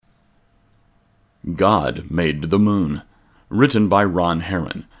God Made the Moon, written by Ron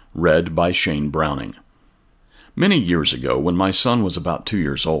Herron, read by Shane Browning. Many years ago, when my son was about 2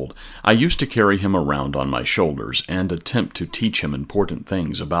 years old, I used to carry him around on my shoulders and attempt to teach him important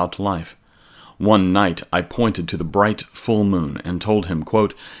things about life. One night, I pointed to the bright full moon and told him,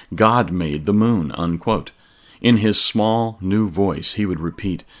 quote, "God made the moon," unquote. In his small, new voice, he would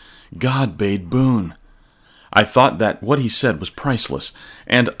repeat, "God made Boone." I thought that what he said was priceless,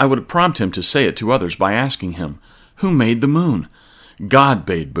 and I would prompt him to say it to others by asking him, "Who made the moon?" "God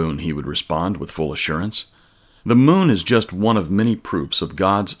made Boone," he would respond with full assurance. The moon is just one of many proofs of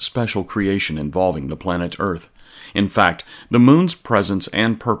God's special creation involving the planet Earth. In fact, the moon's presence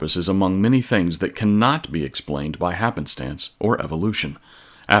and purpose is among many things that cannot be explained by happenstance or evolution.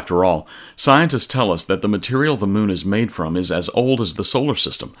 After all, scientists tell us that the material the moon is made from is as old as the solar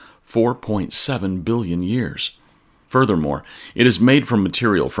system, 4.7 billion years. Furthermore, it is made from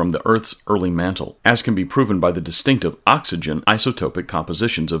material from the Earth's early mantle, as can be proven by the distinctive oxygen isotopic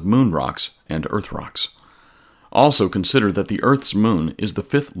compositions of moon rocks and Earth rocks. Also consider that the Earth's moon is the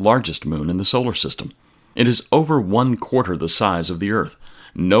fifth largest moon in the solar system. It is over 1/4 the size of the Earth.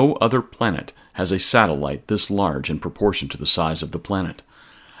 No other planet has a satellite this large in proportion to the size of the planet.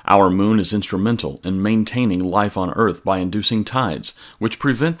 Our moon is instrumental in maintaining life on Earth by inducing tides, which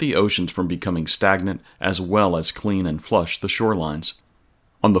prevent the oceans from becoming stagnant as well as clean and flush the shorelines.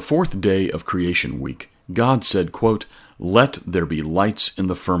 On the fourth day of creation week, God said, quote, "Let there be lights in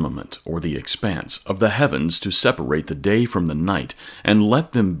the firmament, or the expanse, of the heavens to separate the day from the night, and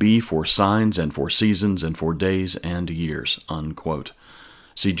let them be for signs and for seasons and for days and years," unquote.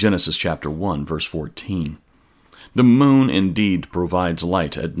 See Genesis chapter 1, verse 14. The moon indeed provides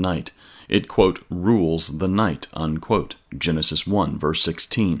light at night. It, quote, "rules the night," unquote. Genesis 1, verse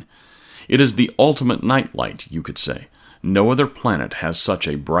 16. It is the ultimate night light, you could say. No other planet has such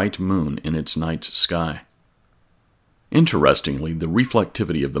a bright moon in its night sky. Interestingly, the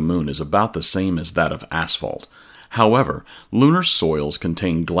reflectivity of the moon is about the same as that of asphalt. However, lunar soils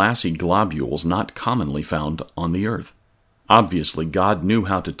contain glassy globules not commonly found on the Earth. Obviously, God knew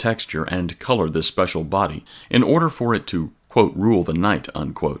how to texture and color this special body in order for it to, quote, "rule the night,"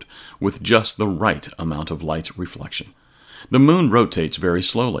 unquote, with just the right amount of light reflection. The moon rotates very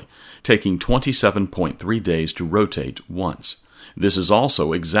slowly, taking 27.3 days to rotate once. This is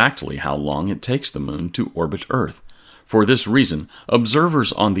also exactly how long it takes the moon to orbit Earth. For this reason,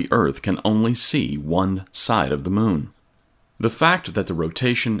 observers on the Earth can only see one side of the moon. The fact that the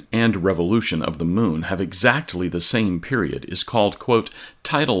rotation and revolution of the moon have exactly the same period is called, quote,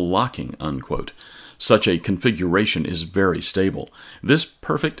 "tidal locking," unquote. Such a configuration is very stable. This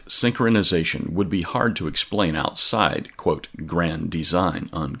perfect synchronization would be hard to explain outside, quote, "grand design,"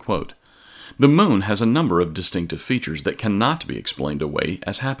 unquote. The moon has a number of distinctive features that cannot be explained away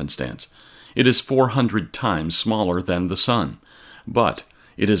as happenstance. It is 400 times smaller than the sun, but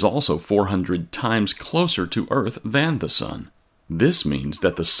it is also 400 times closer to Earth than the sun. This means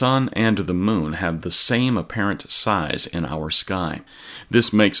that the sun and the moon have the same apparent size in our sky.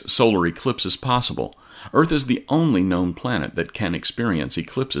 This makes solar eclipses possible. Earth is the only known planet that can experience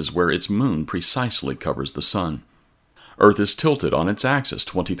eclipses where its moon precisely covers the sun. Earth is tilted on its axis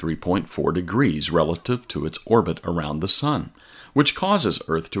 23.4 degrees relative to its orbit around the sun, which causes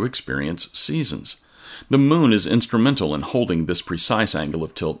Earth to experience seasons. The moon is instrumental in holding this precise angle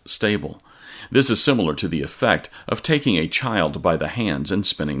of tilt stable. This is similar to the effect of taking a child by the hands and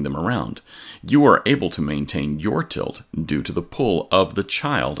spinning them around. You are able to maintain your tilt due to the pull of the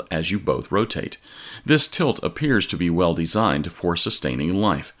child as you both rotate. This tilt appears to be well designed for sustaining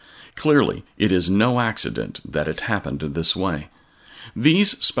life. Clearly, it is no accident that it happened this way.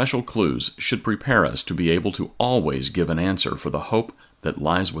 These special clues should prepare us to be able to always give an answer for the hope that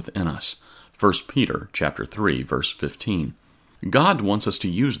lies within us. 1 Peter chapter 3, verse 15. God wants us to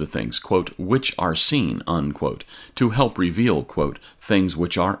use the things, quote, "which are seen," unquote, to help reveal, quote, "things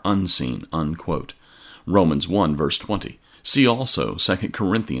which are unseen," unquote. Romans 1, verse 20. See also 2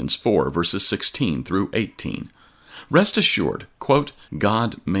 Corinthians 4, verses 16 through 18. Rest assured, quote,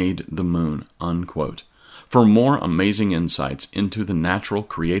 God made the moon, unquote. For more amazing insights into the natural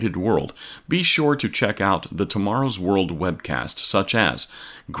created world, be sure to check out the Tomorrow's World webcast, such as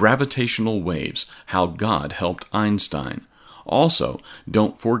Gravitational Waves, How God Helped Einstein. Also,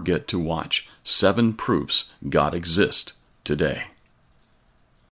 don't forget to watch 7 Proofs God Exists Today.